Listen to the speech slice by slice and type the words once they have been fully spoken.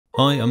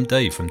Hi, I'm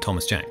Dave from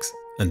Thomas Jacks,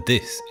 and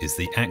this is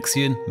the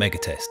Axion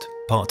Megatest,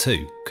 Part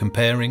 2,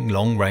 comparing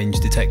long-range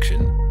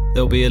detection.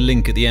 There'll be a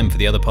link at the end for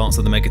the other parts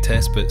of the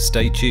Megatest, but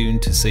stay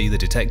tuned to see the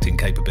detecting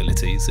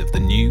capabilities of the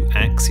new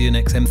Axion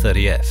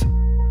XM30F.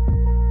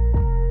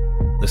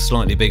 The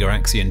slightly bigger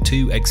Axion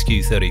 2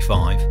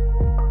 XQ35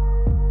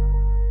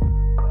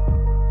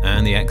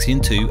 and the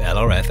Axion 2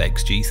 LRF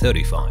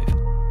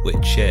XG35,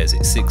 which shares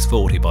its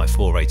 640 by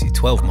 480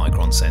 12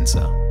 micron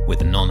sensor with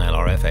the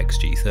non-LRF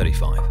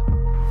XG35.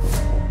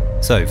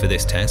 So for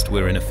this test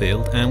we're in a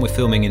field and we're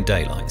filming in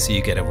daylight, so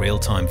you get a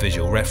real-time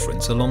visual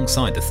reference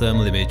alongside the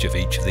thermal image of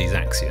each of these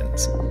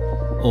Axions.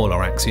 All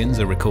our Axions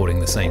are recording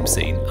the same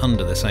scene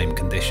under the same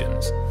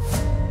conditions.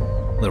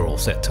 They're all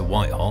set to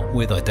white hot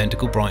with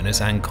identical brightness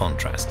and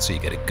contrast, so you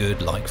get a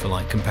good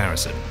like-for-like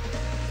comparison.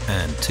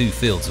 And 2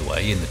 fields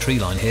away in the tree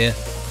line here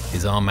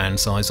is our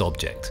man-sized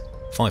object,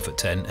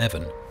 5'10"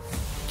 Evan.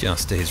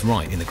 Just to his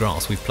right in the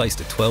grass we've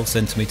placed a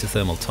 12cm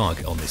thermal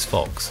target on this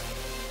fox,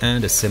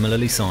 and a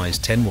similarly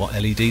sized 10-watt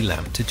LED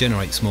lamp to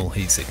generate small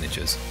heat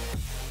signatures.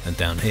 And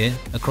down here,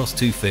 across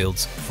 2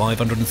 fields,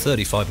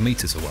 535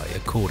 meters away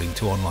according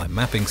to online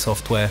mapping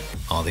software,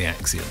 are the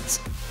Axions.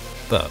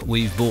 But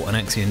we've bought an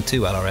Axion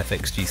 2 LRF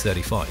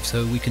XG35,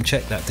 so we can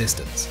check that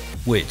distance,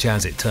 which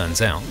as it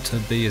turns out to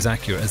be as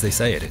accurate as they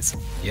say it is.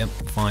 Yep,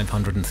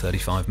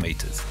 535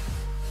 meters.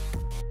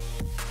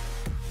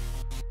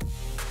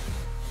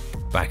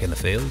 Back in the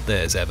field,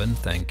 there's Evan,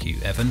 thank you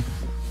Evan,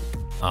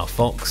 our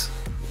fox,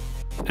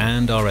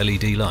 and our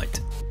LED light.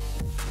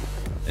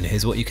 And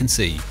here's what you can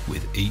see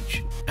with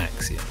each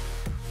Axion.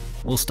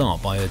 We'll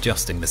start by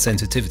adjusting the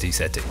sensitivity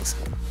settings.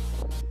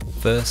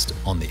 First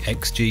on the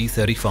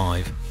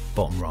XG35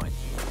 bottom right.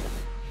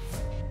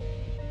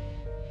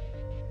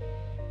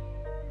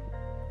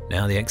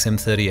 Now the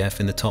XM30F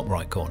in the top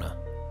right corner.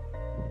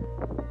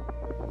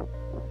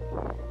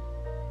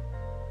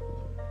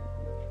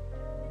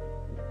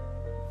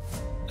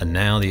 And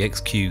now the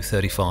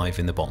XQ35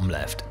 in the bottom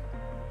left.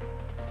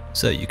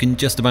 So you can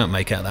just about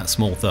make out that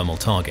small thermal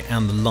target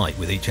and the light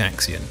with each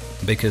Axion,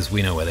 because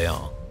we know where they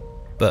are.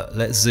 But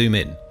let's zoom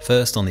in,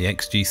 first on the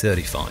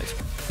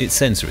XG35. Its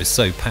sensor is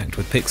so packed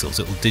with pixels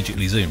it will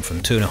digitally zoom from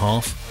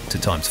 2.5 to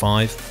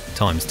 ×5,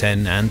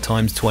 ×10 and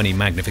 ×20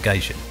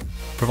 magnification,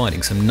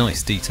 providing some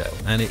nice detail,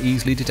 and it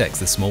easily detects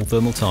the small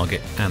thermal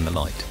target and the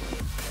light.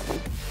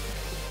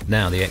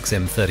 Now the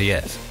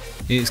XM30F.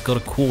 It's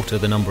got 1/4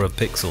 the number of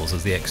pixels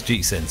as the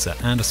XG sensor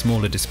and a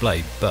smaller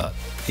display, but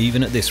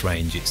even at this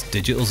range its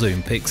digital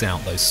zoom picks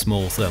out those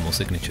small thermal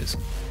signatures.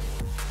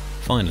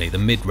 Finally the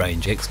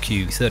mid-range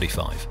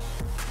XQ35.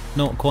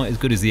 Not quite as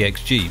good as the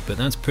XG, but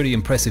that's pretty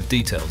impressive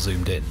detail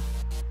zoomed in.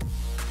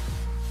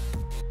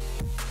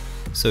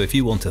 So if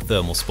you want a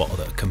thermal spotter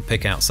that can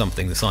pick out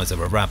something the size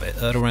of a rabbit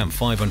at around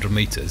 500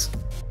 meters,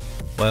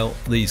 well,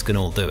 these can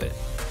all do it.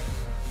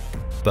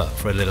 But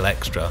for a little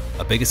extra,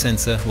 a bigger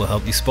sensor will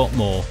help you spot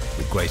more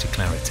with greater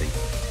clarity.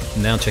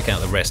 Now check out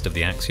the rest of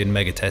the Axion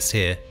Megatest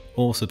here,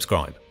 or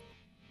subscribe.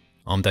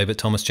 I'm Dave at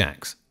Thomas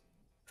Jacks.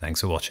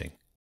 Thanks for watching.